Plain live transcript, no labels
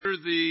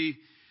under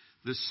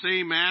the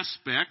same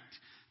aspect.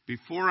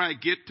 Before I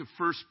get to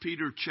 1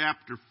 Peter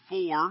chapter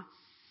 4,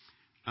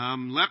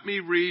 let me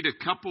read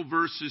a couple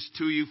verses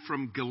to you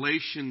from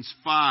Galatians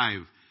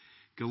 5.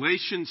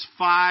 Galatians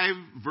 5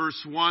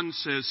 verse 1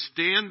 says,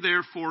 "Stand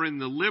therefore in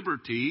the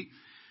liberty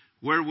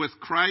wherewith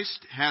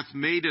Christ hath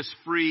made us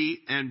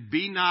free, and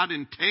be not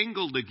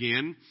entangled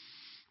again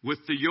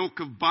with the yoke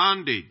of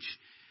bondage."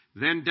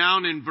 Then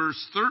down in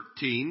verse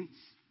 13,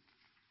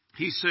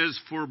 he says,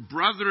 "For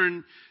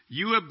brethren,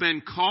 you have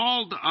been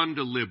called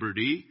unto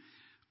liberty,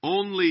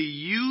 only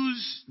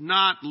use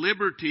not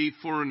liberty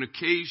for an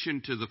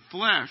occasion to the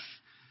flesh,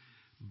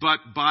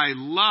 but by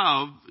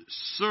love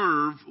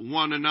serve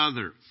one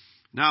another."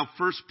 Now,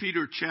 1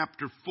 Peter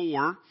chapter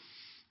 4,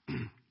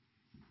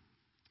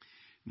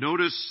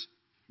 notice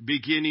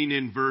beginning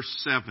in verse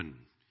 7.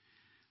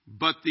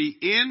 "But the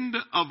end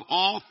of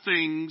all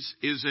things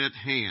is at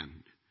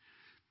hand.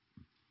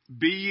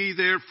 Be ye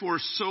therefore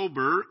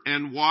sober,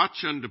 and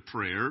watch unto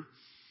prayer.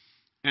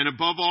 And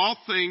above all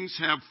things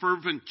have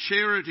fervent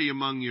charity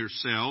among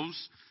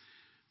yourselves,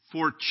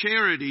 for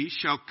charity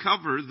shall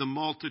cover the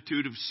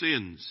multitude of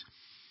sins.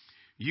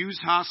 Use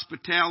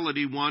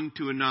hospitality one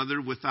to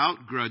another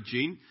without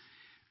grudging.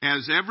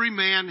 As every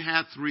man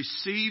hath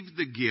received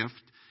the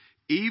gift,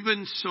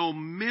 even so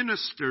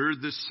minister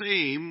the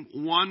same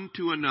one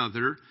to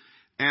another,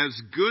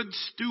 as good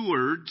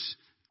stewards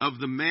of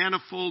the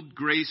manifold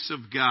grace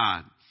of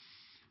God."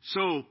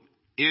 So,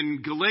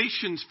 in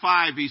Galatians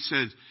 5, he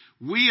says,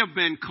 we have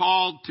been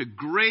called to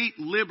great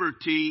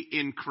liberty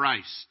in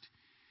Christ.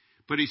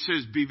 But he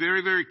says, be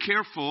very, very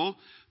careful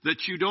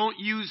that you don't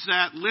use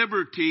that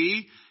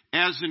liberty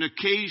as an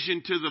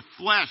occasion to the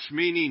flesh,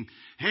 meaning,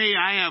 hey,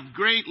 I have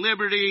great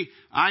liberty,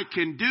 I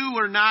can do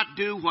or not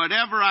do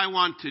whatever I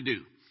want to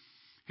do.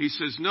 He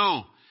says,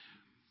 no,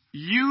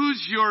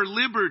 use your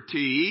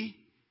liberty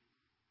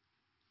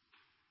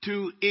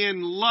to,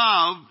 in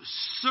love,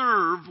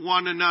 serve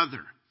one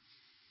another.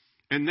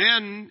 And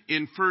then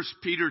in 1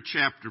 Peter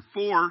chapter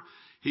 4,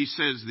 he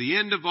says, the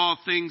end of all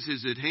things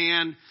is at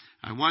hand.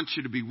 I want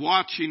you to be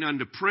watching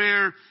unto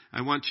prayer.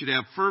 I want you to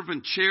have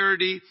fervent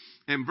charity.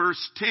 And verse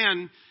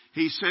 10,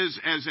 he says,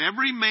 as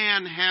every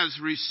man has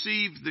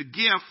received the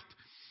gift,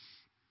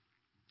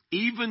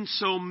 even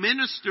so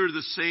minister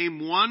the same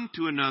one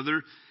to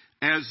another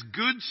as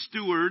good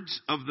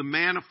stewards of the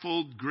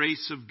manifold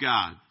grace of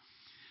God.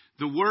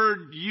 The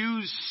word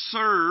used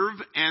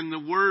serve and the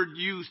word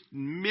used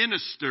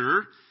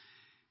minister,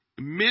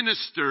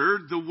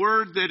 the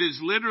word that is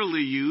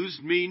literally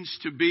used means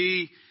to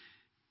be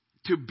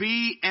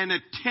an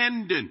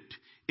attendant.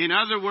 In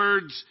other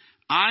words,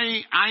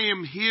 I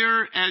am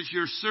here as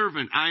your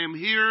servant. I am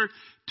here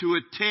to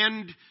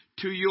attend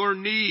to your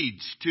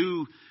needs,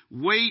 to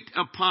wait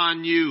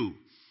upon you.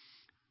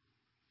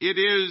 It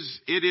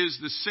is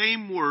the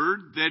same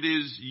word that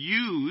is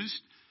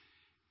used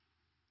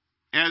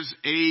as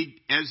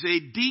a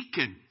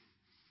deacon,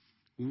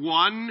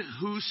 one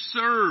who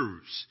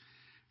serves.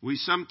 We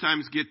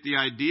sometimes get the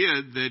idea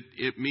that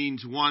it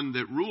means one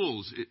that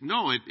rules.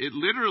 No, it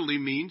literally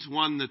means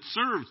one that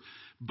serves.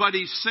 But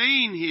he's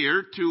saying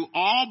here to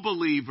all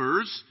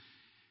believers,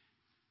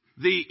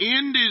 the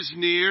end is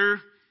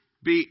near,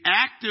 be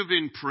active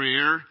in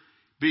prayer,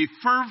 be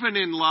fervent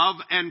in love,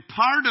 and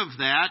part of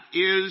that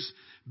is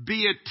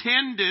be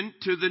attendant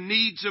to the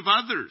needs of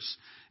others.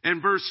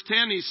 And verse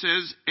 10 he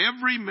says,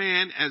 every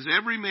man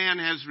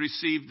has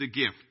received the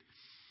gift.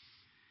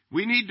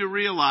 We need to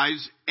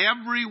realize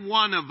every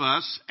one of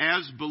us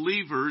as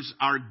believers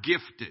are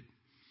gifted.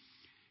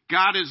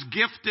 God has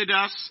gifted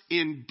us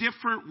in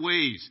different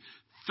ways.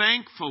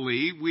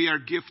 Thankfully, we are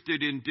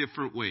gifted in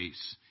different ways.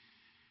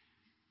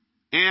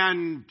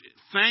 And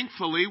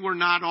thankfully, we're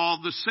not all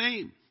the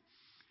same.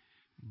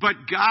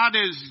 But God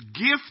has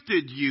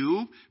gifted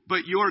you,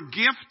 but your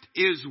gift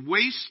is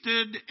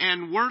wasted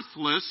and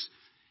worthless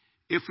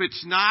if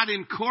it's not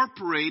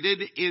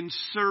incorporated in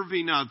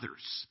serving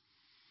others.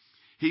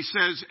 He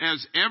says,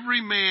 as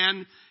every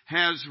man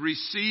has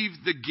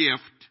received the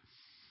gift,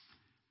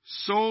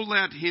 so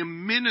let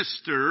him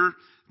minister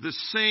the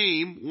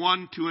same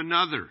one to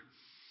another.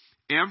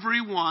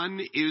 Everyone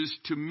is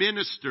to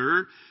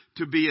minister,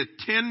 to be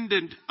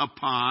attendant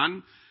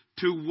upon,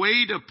 to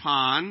wait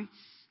upon.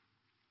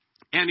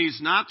 And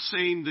he's not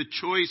saying the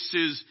choice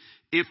is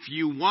if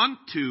you want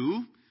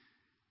to.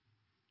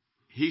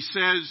 He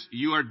says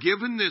you are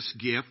given this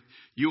gift,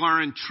 you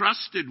are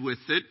entrusted with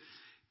it,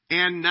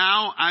 and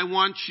now I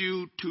want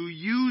you to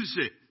use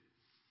it.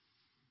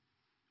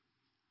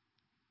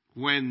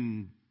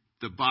 When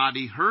the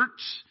body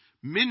hurts,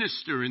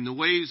 minister in the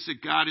ways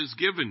that God has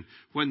given.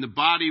 When the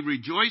body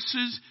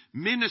rejoices,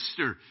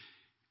 minister.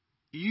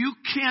 You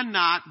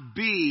cannot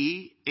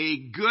be a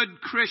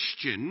good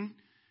Christian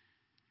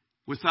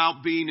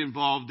without being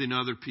involved in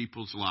other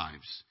people's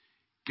lives.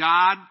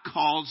 God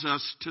calls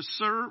us to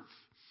serve.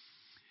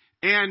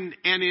 And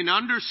in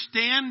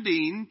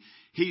understanding,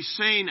 he's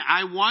saying,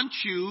 I want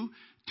you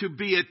to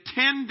be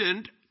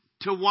attendant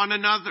to one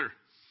another.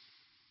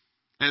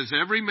 As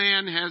every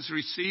man has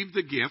received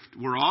the gift,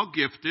 we're all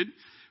gifted.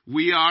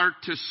 We are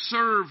to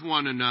serve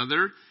one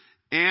another.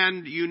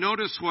 And you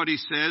notice what he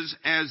says,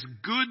 as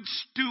good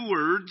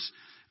stewards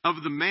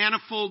of the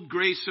manifold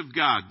grace of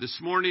God. This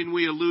morning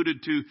we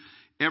alluded to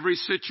every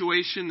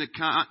situation that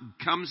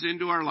comes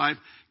into our life,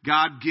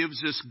 God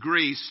gives us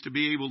grace to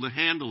be able to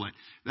handle it.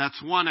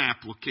 That's one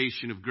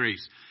application of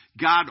grace.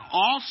 God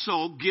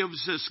also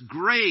gives us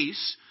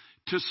grace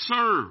to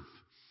serve.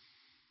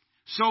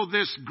 So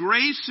this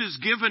grace is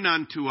given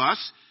unto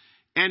us,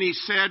 and he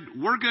said,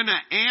 we're going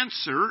to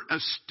answer. A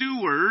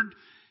steward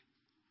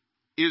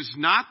is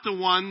not the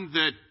one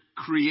that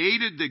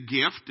created the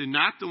gift and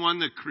not the one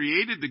that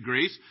created the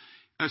grace.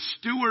 A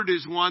steward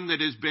is one that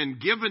has been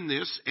given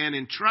this and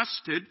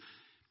entrusted,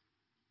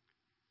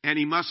 and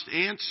he must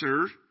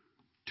answer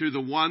to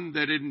the one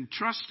that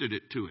entrusted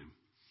it to him.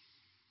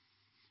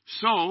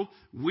 So,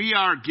 we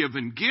are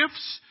given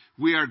gifts,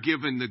 we are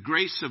given the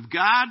grace of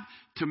God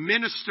to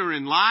minister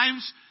in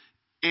lives,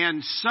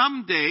 and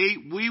someday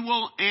we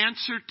will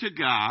answer to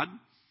God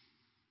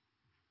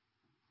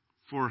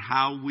for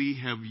how we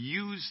have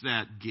used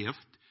that gift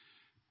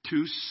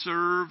to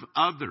serve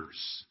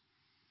others.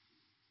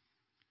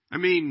 I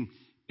mean,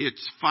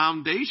 it's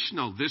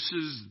foundational. This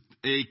is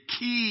a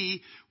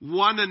key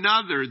one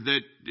another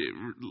that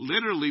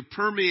literally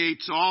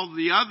permeates all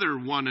the other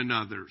one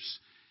another's.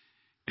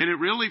 And it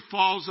really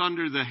falls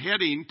under the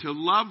heading to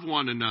love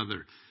one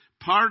another.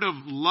 Part of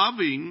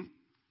loving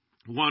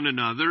one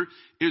another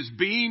is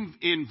being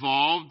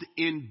involved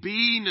in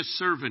being a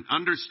servant.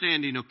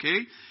 Understanding, okay,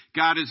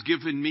 God has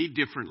given me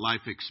different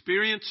life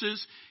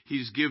experiences.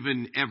 He's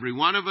given every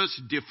one of us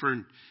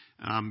different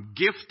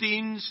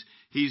giftings.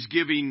 He's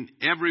giving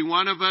every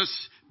one of us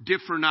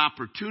different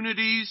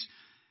opportunities.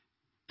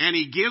 And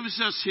He gives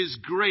us His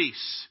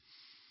grace.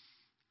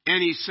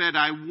 And He said,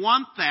 I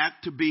want that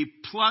to be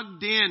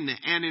plugged in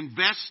and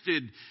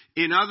invested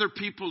in other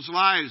people's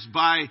lives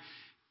by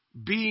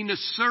being a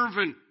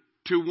servant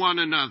to one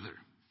another.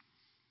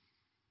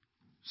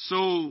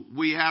 So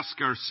we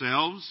ask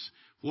ourselves,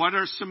 what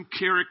are some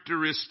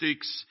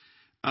characteristics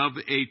of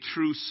a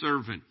true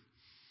servant?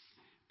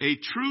 A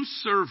true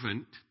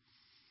servant,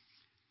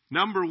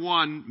 number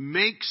one,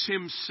 makes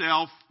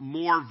himself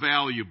more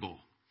valuable.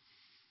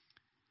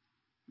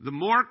 The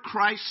more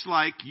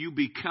Christ-like you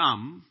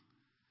become,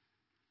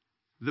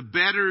 the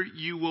better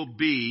you will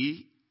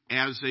be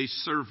as a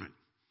servant.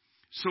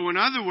 So in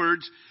other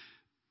words,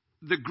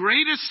 the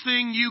greatest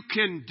thing you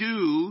can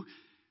do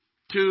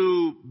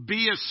to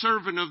be a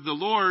servant of the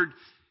Lord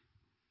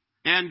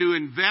and to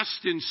invest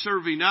in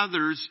serving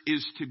others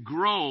is to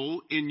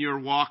grow in your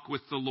walk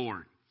with the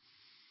Lord.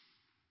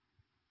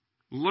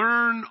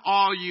 Learn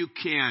all you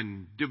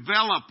can.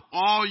 Develop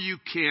all you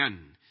can.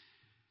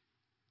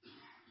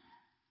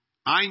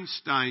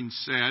 Einstein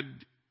said,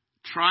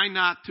 try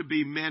not to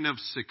be men of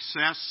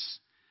success,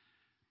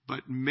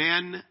 but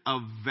men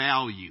of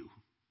value.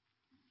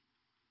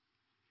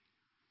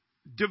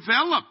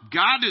 Develop.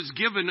 God has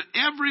given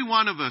every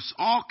one of us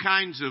all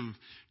kinds of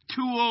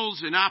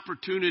tools and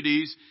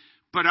opportunities,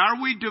 but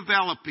are we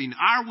developing?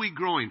 Are we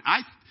growing?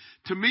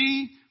 To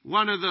me,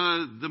 one of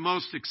the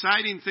most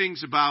exciting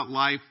things about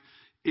life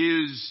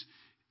is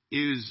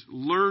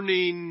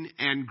learning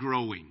and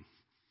growing.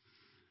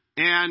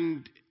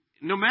 And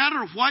no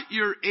matter what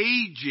your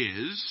age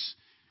is,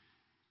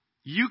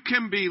 you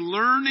can be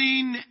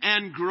learning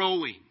and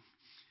growing.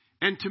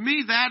 And to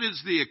me, that is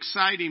the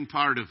exciting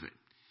part of it.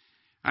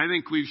 I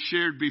think we've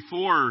shared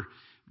before,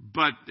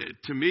 but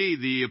to me,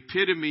 the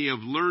epitome of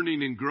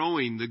learning and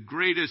growing, the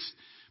greatest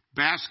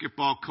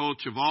basketball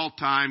coach of all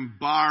time,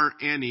 bar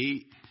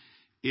any,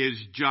 is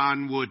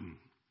John Wooden.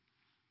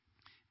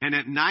 And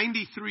at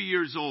 93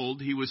 years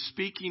old, he was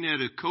speaking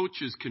at a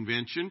coaches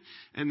convention,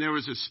 and there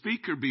was a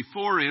speaker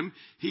before him.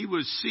 He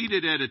was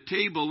seated at a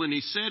table, and he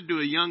said to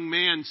a young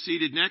man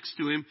seated next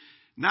to him,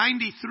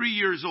 93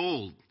 years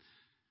old,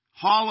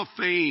 Hall of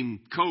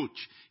Fame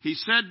coach. He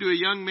said to a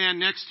young man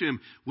next to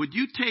him, would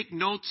you take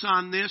notes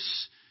on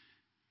this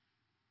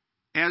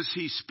as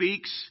he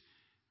speaks?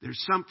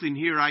 There's something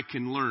here I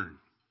can learn.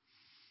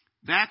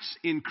 That's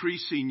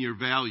increasing your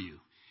value.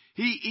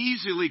 He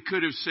easily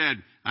could have said,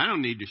 I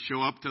don't need to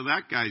show up till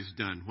that guy's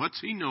done. What's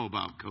he know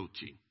about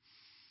coaching?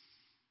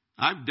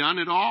 I've done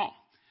it all.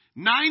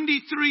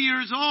 93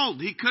 years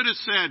old. He could have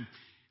said,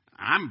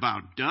 I'm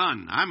about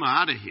done. I'm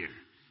out of here.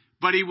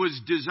 But he was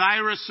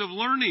desirous of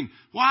learning.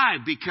 Why?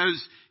 Because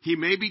he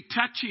may be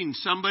touching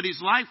somebody's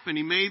life, and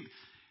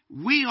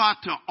we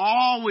ought to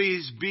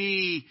always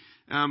be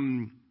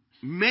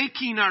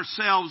making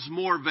ourselves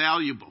more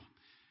valuable.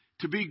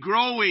 To be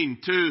growing,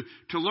 to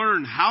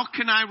learn, how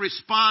can I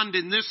respond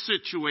in this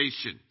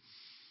situation?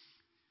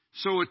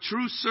 So a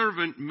true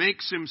servant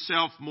makes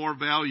himself more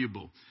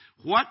valuable.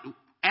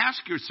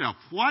 Ask yourself,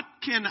 what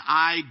can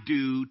I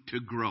do to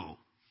grow?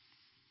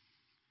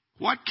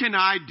 What can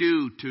I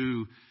do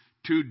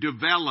to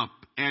develop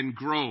and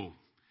grow?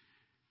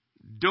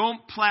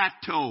 Don't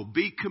plateau.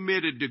 Be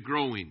committed to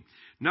growing.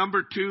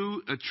 Number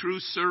two, a true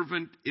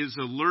servant is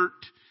alert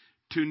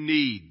to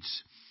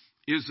needs.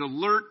 Is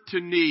alert to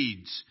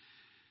needs.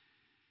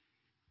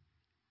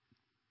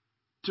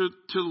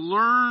 to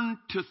learn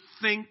to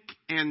think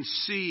and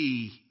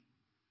see,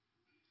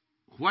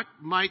 what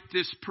might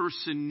this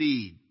person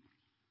need?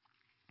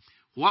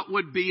 What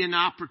would be an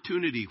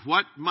opportunity?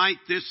 What might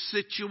this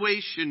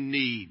situation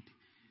need?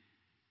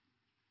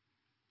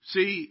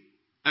 See,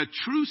 a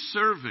true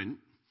servant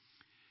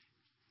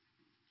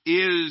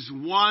is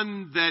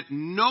one that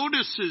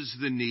notices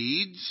the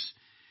needs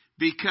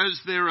because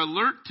they're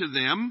alert to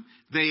them.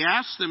 They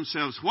ask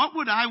themselves, what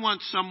would I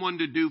want someone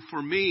to do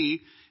for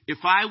me if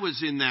I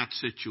was in that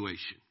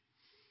situation?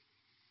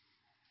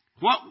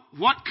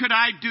 What could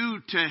I do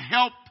to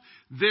help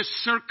this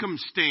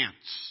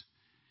circumstance?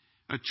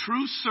 A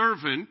true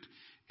servant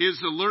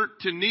is alert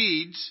to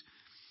needs.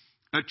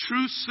 A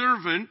true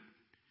servant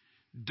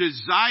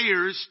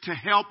desires to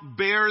help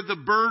bear the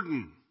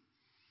burden.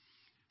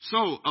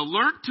 So,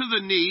 alert to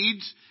the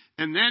needs,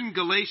 and then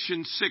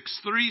Galatians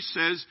 6:3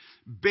 says,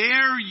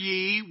 bear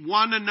ye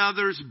one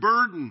another's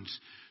burdens.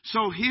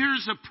 So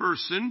here's a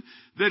person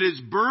that is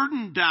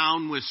burdened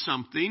down with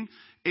something.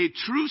 A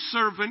true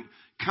servant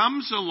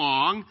comes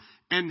along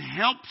and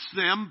helps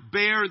them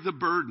bear the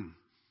burden.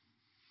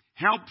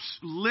 Helps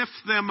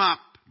lift them up.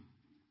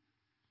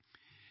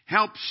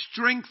 Helps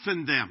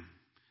strengthen them.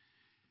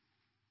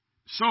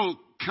 So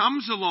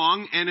comes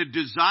along, and a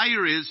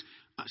desire is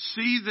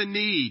see the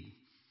need.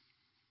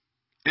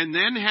 And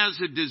then has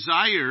a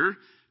desire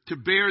to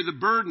bear the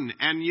burden.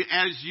 And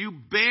as you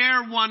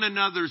bear one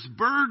another's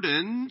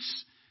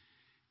burdens,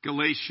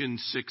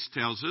 Galatians 6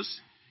 tells us,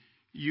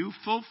 you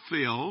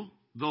fulfill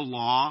the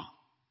law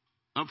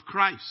of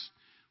Christ.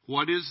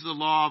 What is the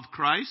law of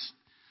Christ?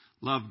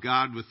 Love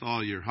God with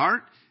all your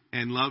heart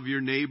and love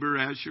your neighbor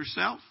as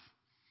yourself.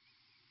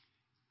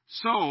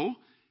 So,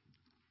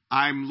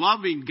 I'm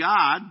loving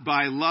God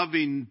by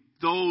loving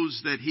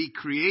those that He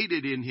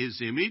created in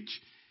His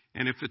image.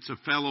 And if it's a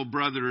fellow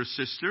brother or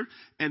sister,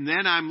 and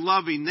then I'm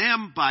loving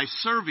them by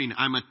serving.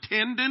 I'm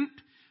attendant.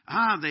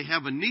 They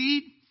have a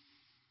need.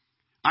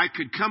 I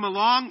could come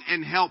along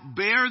and help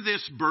bear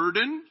this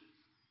burden.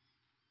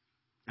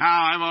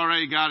 I've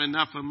already got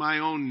enough of my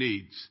own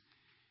needs.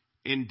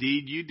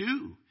 Indeed you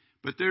do.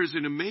 But there's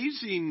an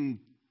amazing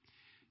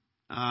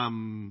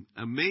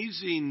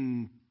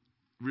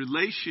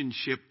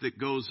relationship that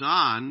goes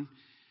on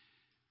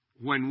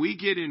when we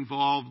get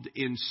involved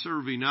in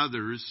serving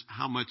others,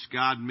 how much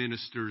God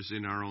ministers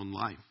in our own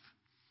life.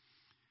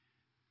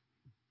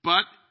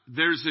 But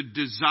there's a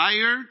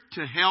desire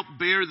to help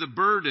bear the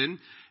burden,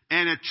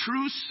 and a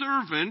true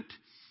servant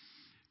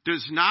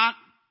does not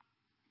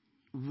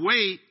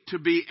wait to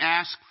be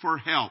asked for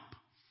help.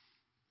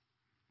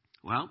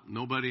 Well,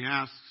 nobody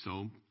asks,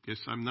 so guess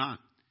I'm not.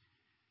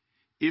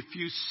 If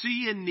you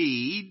see a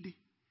need,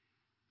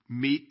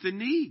 meet the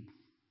need.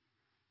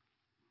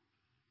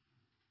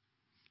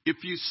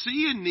 If you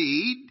see a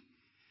need,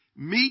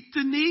 meet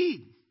the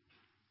need.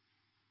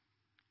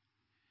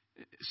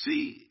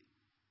 See,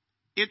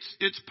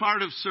 it's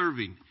part of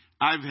serving.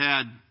 I've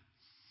had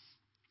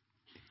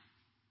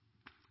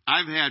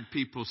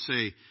people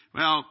say,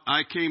 well,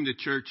 I came to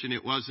church and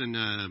it wasn't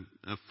a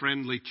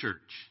friendly church.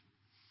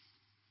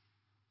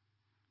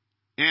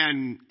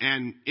 And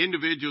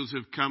individuals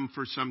have come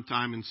for some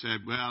time and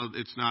said, well,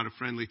 it's not a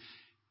friendly.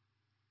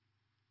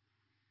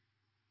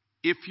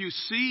 If you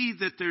see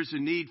that there's a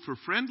need for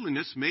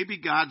friendliness, maybe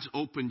God's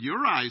opened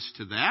your eyes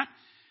to that.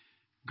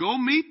 Go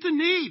meet the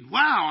need.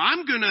 Wow,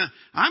 I'm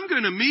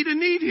gonna meet a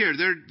need here.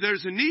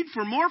 There's a need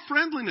for more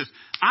friendliness.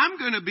 I'm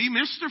gonna be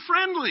Mr.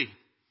 Friendly.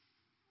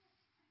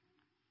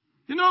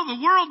 You know,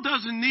 the world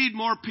doesn't need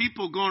more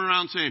people going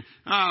around saying,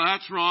 oh,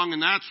 that's wrong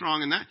and that's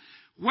wrong and that.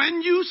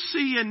 When you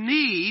see a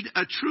need,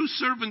 a true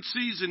servant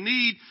sees a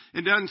need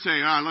and doesn't say,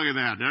 oh, look at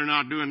that. They're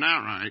not doing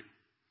that right.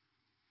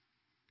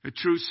 A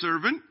true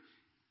servant,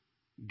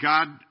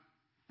 God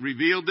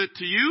revealed it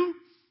to you.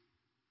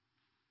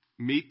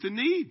 Meet the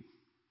need.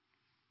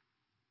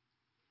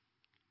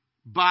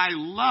 By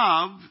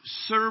love,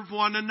 serve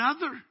one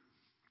another.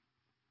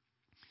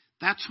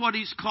 That's what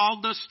He's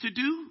called us to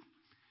do.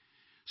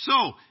 So,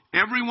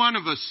 every one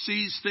of us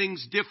sees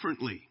things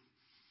differently.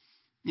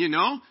 You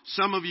know,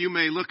 some of you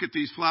may look at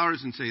these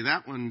flowers and say,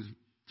 that one's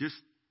just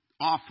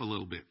off a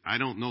little bit. I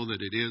don't know that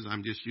it is.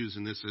 I'm just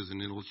using this as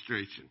an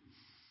illustration.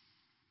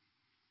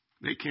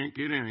 They can't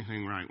get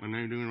anything right when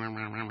they're doing...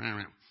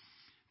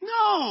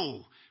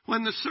 No!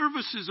 When the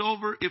service is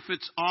over, if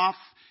it's off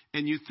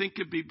and you think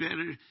it'd be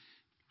better,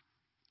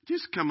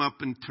 just come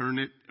up and turn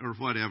it or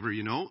whatever,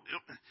 you know.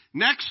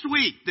 Next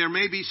week, there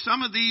may be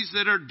some of these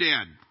that are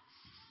dead.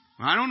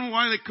 I don't know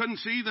why they couldn't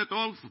see that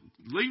those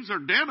leaves are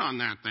dead on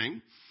that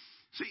thing.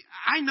 See,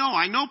 I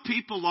know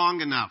people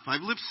long enough.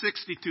 I've lived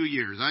 62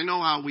 years. I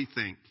know how we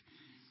think.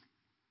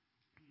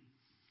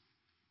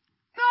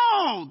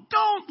 No,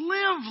 don't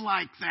live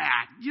like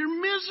that.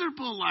 You're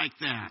miserable like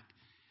that.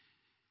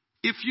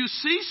 If you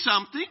see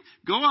something,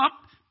 go up,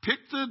 pick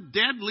the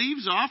dead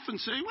leaves off and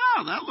say,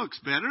 wow, that looks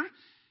better.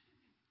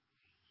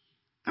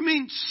 I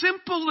mean,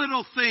 simple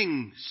little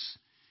things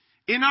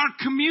in our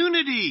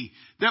community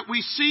that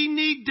we see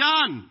need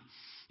done.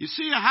 You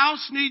see a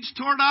house needs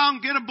tore down,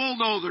 get a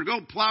bulldozer,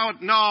 go plow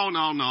it. No,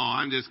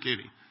 I'm just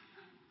kidding.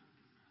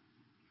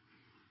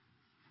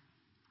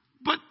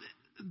 But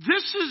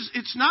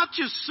it's not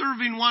just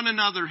serving one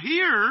another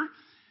here.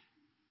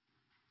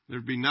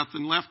 There'd be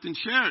nothing left in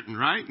Chariton,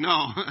 right?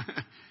 No.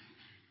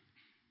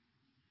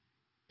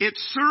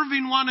 It's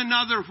serving one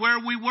another where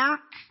we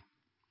work.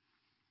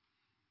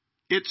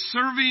 It's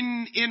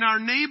serving in our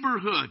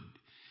neighborhood.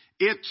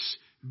 It's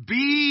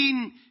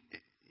being,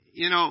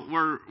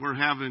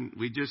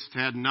 we just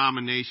had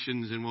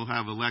nominations and we'll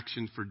have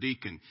elections for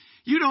deacon.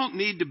 You don't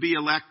need to be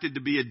elected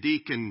to be a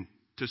deacon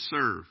to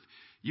serve.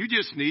 You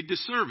just need to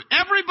serve.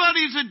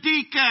 Everybody's a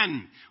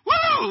deacon.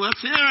 Woo! Let's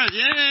hear it.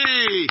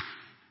 Yay!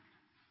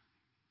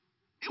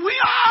 We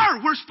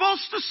are. We're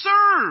supposed to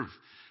serve.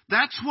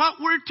 That's what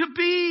we're to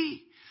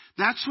be.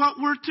 That's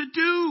what we're to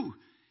do.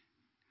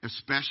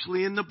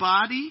 Especially in the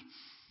body,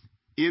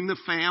 in the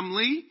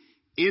family,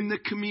 in the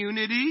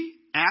community,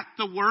 at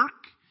the work.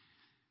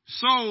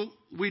 So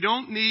we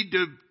don't need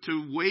to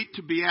wait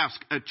to be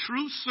asked. A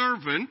true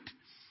servant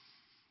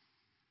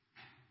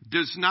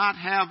does not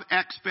have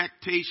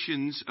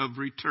expectations of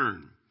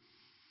return.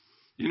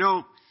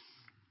 There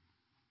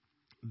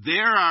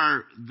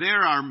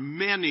are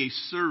many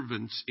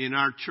servants in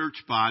our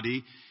church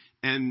body,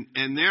 and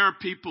there are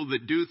people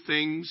that do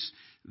things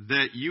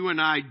that you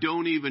and I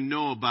don't even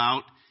know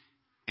about,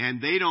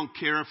 and they don't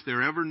care if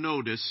they're ever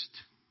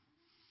noticed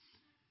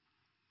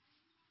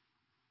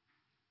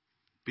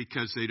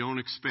because they don't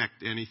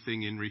expect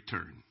anything in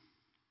return.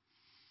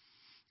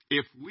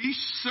 If we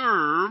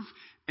serve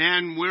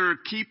and we're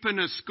keeping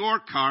a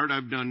scorecard,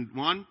 I've done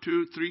 1,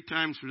 2, 3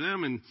 times for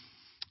them, and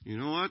you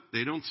know what?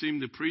 They don't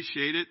seem to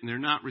appreciate it, and they're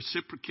not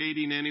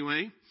reciprocating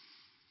anyway.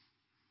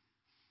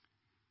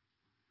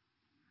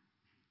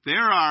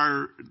 There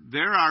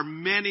are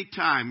many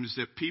times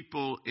that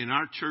people in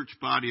our church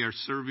body are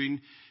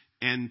serving,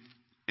 and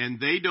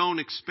they don't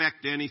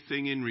expect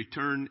anything in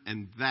return,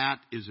 and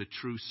that is a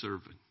true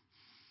servant.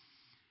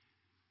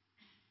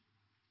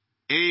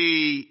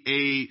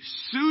 A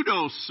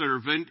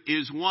pseudo-servant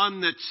is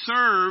one that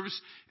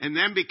serves, and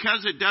then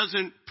because it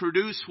doesn't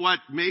produce what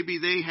maybe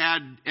they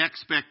had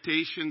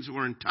expectations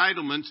or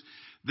entitlements,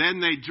 then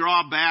they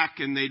draw back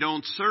and they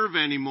don't serve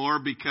anymore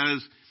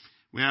because,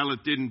 well,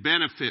 it didn't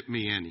benefit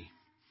me any.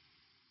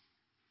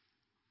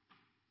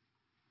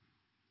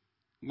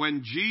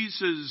 When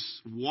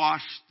Jesus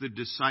washed the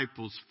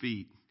disciples'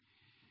 feet,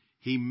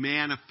 he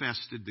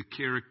manifested the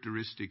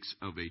characteristics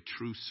of a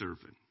true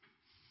servant.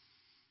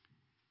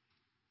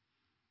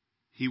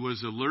 He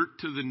was alert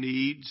to the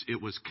needs. It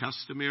was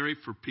customary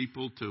for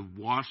people to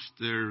wash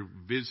their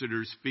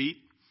visitors' feet.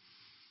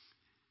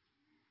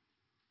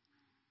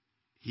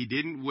 He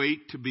didn't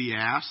wait to be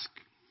asked.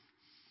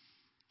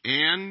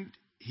 And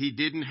he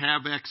didn't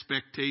have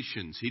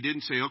expectations. He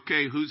didn't say,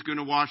 okay, who's going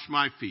to wash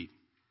my feet?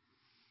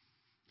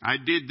 I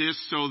did this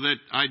so that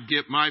I'd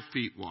get my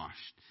feet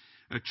washed.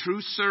 A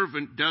true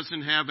servant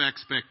doesn't have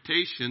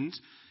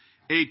expectations.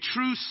 A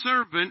true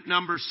servant,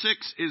 number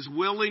 6, is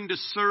willing to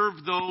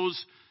serve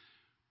those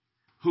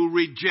who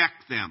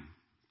reject them.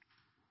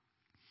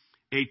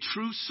 A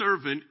true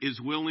servant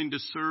is willing to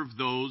serve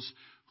those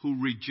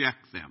who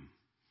reject them.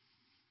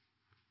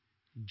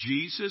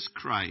 Jesus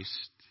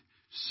Christ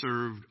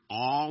served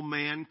all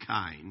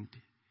mankind,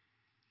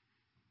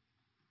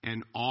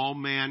 and all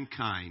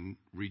mankind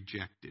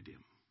rejected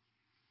him.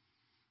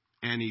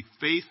 And he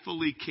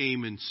faithfully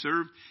came and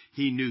served.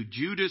 He knew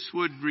Judas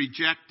would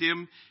reject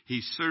him.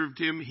 He served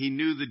him. He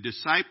knew the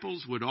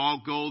disciples would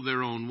all go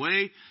their own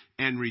way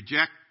and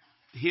reject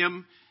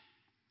him,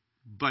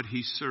 but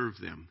he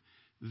served them.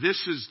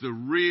 This is the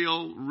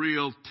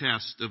real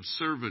test of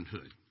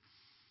servanthood.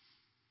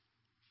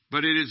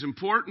 But it is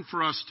important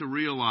for us to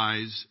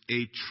realize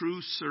a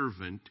true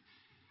servant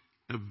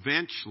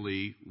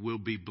eventually will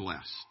be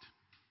blessed.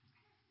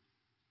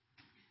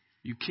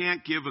 You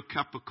can't give a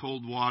cup of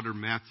cold water,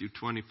 Matthew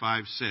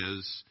 25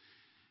 says,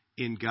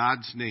 in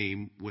God's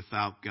name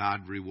without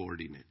God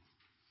rewarding it.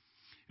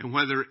 And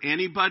whether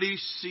anybody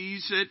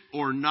sees it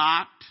or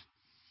not,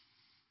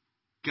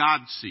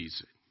 God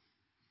sees it.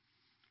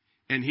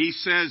 And he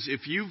says,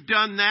 if you've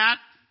done that,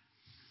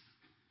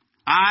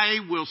 I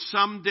will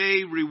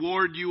someday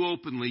reward you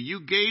openly. You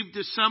gave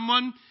to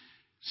someone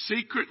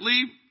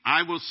secretly,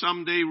 I will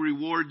someday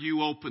reward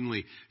you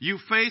openly. You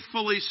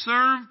faithfully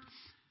served,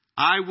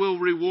 I will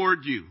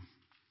reward you.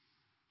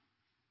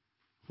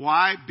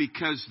 Why?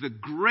 Because the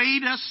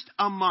greatest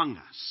among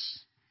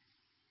us,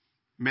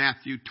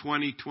 Matthew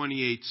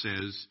 20:28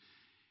 says,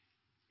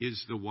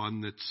 is the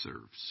one that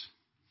serves.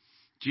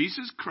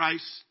 Jesus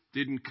Christ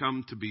didn't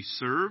come to be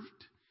served.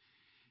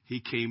 He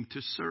came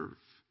to serve.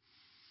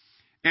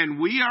 And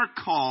we are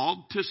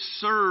called to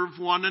serve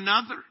one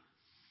another.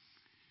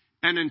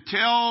 And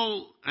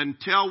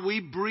until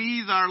we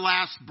breathe our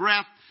last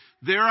breath,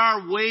 there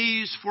are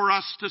ways for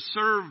us to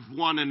serve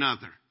one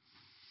another.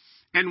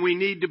 And we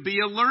need to be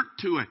alert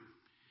to it.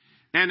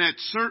 And at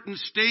certain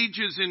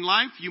stages in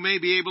life, you may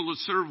be able to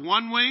serve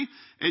one way,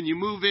 and you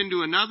move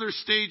into another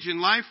stage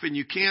in life and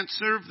you can't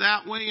serve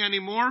that way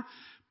anymore.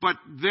 But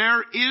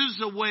there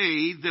is a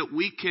way that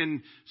we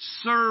can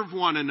serve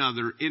one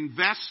another,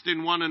 invest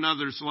in one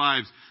another's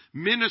lives,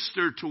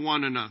 minister to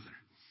one another.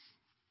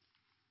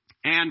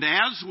 And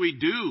as we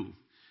do,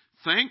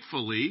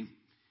 thankfully,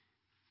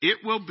 it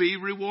will be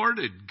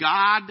rewarded.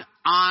 God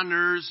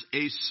honors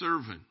a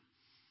servant.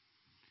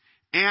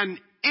 And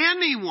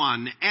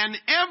anyone and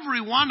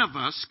every one of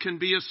us can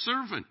be a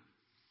servant.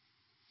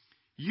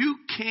 You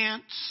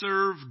can't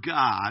serve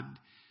God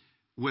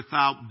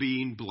without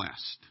being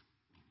blessed.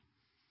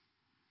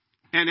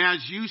 And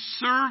as you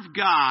serve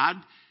God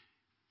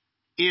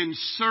in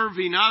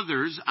serving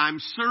others, I'm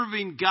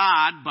serving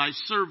God by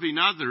serving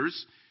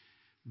others.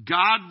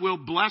 God will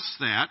bless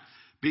that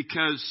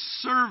because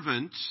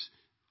servants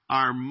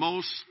are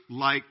most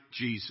like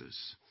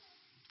Jesus.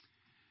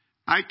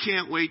 I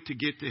can't wait to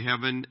get to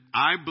heaven.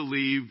 I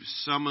believe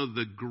some of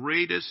the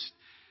greatest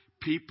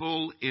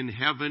people in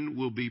heaven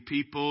will be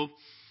people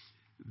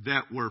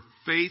that were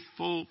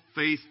faithful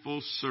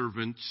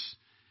servants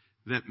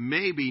that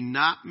maybe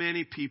not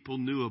many people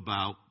knew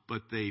about,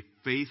 but they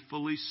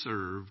faithfully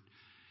served,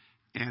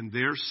 and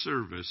their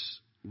service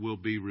will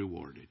be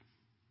rewarded.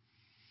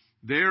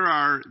 There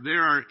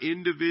are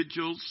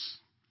individuals.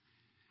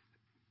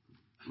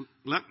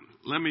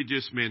 Let me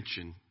just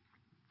mention,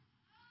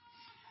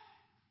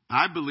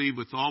 I believe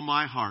with all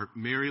my heart,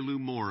 Mary Lou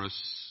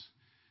Morris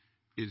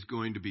is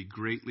going to be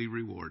greatly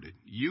rewarded.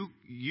 You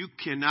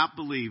cannot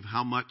believe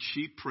how much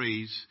she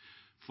prays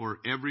for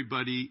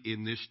everybody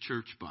in this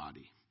church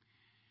body.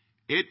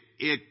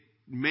 It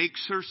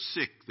makes her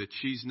sick that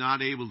she's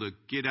not able to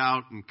get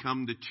out and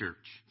come to church.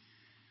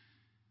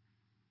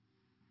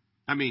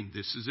 I mean,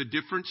 this is a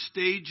different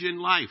stage in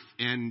life,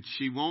 and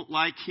she won't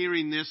like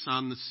hearing this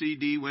on the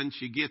CD when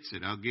she gets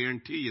it. I'll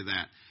guarantee you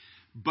that.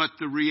 But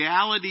the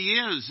reality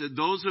is that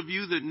those of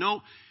you that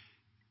know,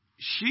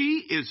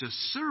 she is a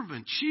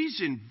servant.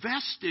 She's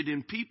invested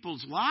in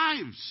people's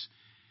lives.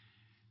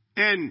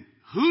 And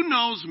who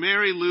knows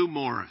Mary Lou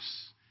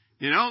Morris?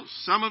 You know,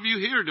 some of you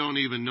here don't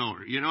even know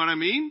her. You know what I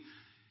mean?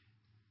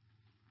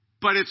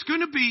 But it's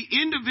going to be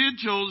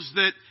individuals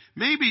that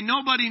maybe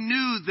nobody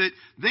knew that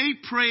they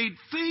prayed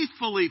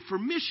faithfully for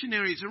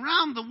missionaries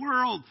around the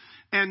world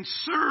and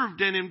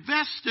served and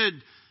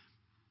invested.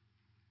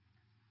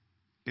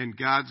 And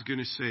God's going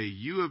to say,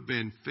 you have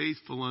been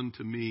faithful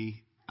unto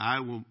me. I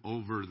will,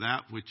 over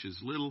that which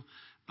is little,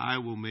 I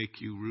will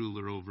make you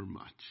ruler over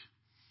much.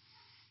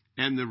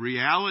 And the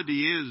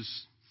reality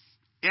is,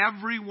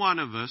 every one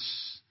of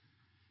us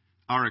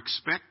are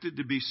expected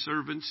to be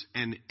servants,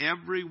 and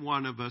every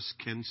one of us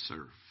can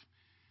serve.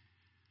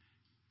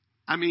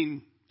 I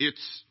mean,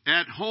 it's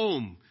at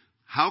home.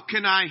 How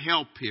can I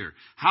help here?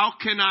 How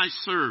can I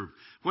serve?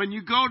 When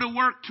you go to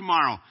work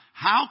tomorrow,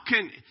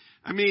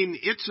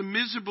 it's a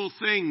miserable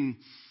thing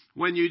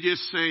when you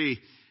just say,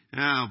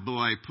 oh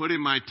boy, put in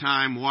my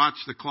time, watch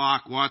the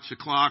clock.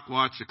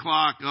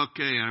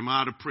 Okay, I'm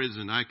out of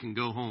prison. I can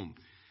go home.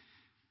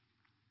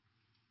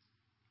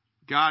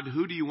 God,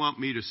 who do you want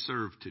me to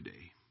serve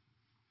today?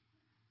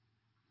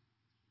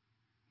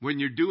 When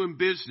you're doing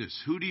business,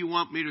 who do you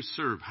want me to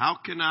serve? How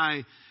can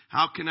I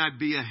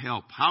be a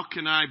help? How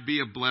can I be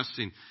a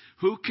blessing?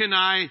 Who can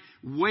I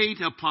wait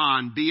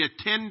upon, be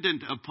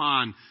attendant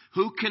upon?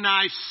 Who can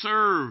I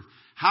serve?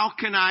 How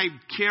can I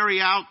carry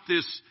out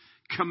this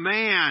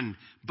command?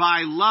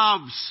 By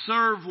love,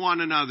 serve one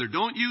another.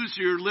 Don't use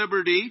your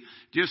liberty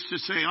just to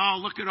say, oh,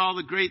 look at all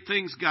the great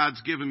things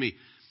God's given me.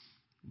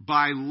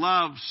 By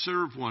love,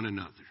 serve one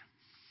another.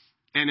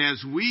 And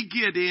as we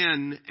get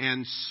in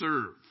and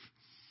serve,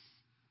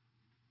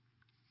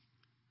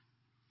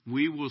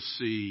 we will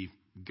see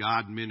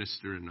God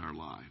minister in our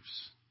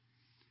lives.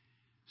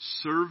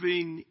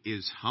 Serving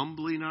is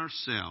humbling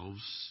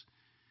ourselves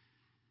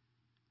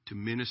to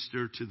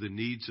minister to the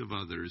needs of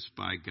others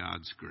by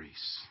God's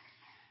grace.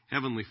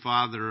 Heavenly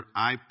Father,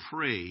 I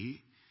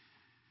pray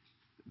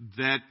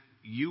that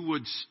you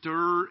would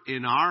stir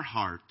in our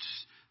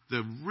hearts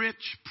the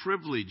rich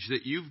privilege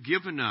that you've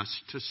given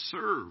us to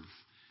serve,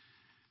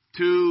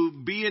 to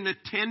be an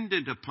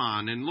attendant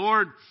upon. And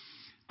Lord,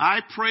 I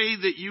pray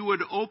that you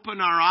would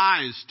open our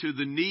eyes to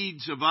the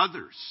needs of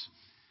others.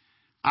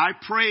 I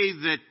pray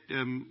that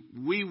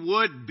we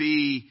would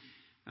be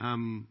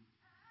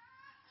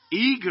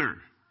eager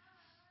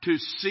to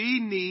see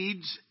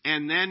needs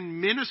and then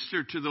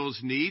minister to those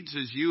needs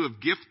as you have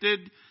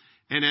gifted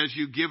and as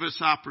you give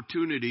us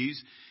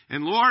opportunities.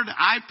 And Lord,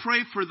 I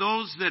pray for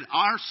those that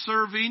are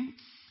serving,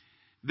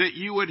 that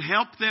you would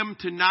help them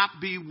to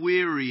not be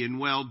weary in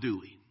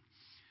well-doing.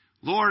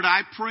 Lord,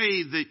 I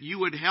pray that you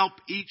would help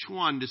each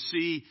one to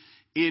see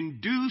in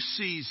due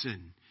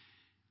season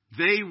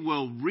they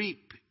will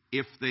reap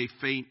if they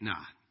faint not.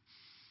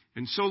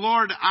 And so,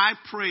 Lord, I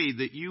pray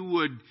that you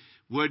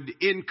would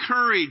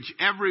encourage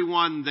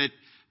everyone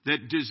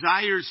that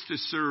desires to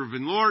serve.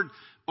 And Lord,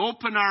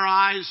 open our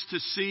eyes to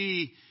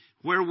see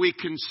where we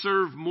can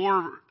serve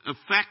more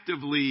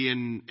effectively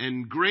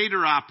and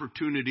greater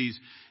opportunities.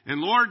 And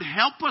Lord,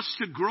 help us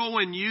to grow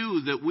in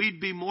you, that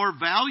we'd be more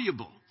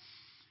valuable,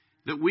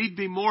 that we'd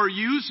be more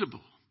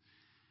usable.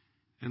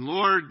 And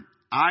Lord,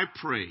 I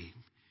pray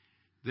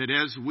that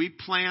as we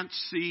plant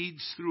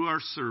seeds through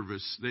our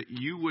service, that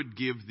you would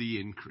give the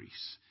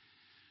increase.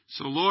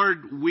 So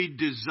Lord, we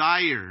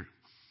desire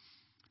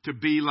to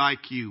be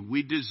like you.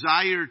 We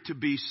desire to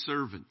be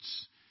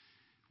servants.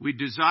 We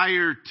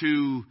desire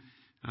to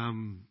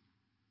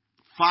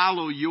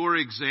follow your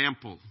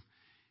example.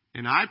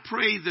 And I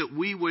pray that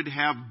we would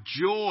have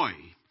joy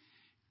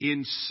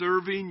in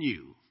serving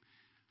you.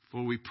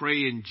 For we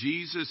pray in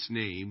Jesus'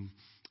 name,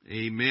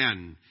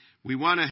 amen. We want to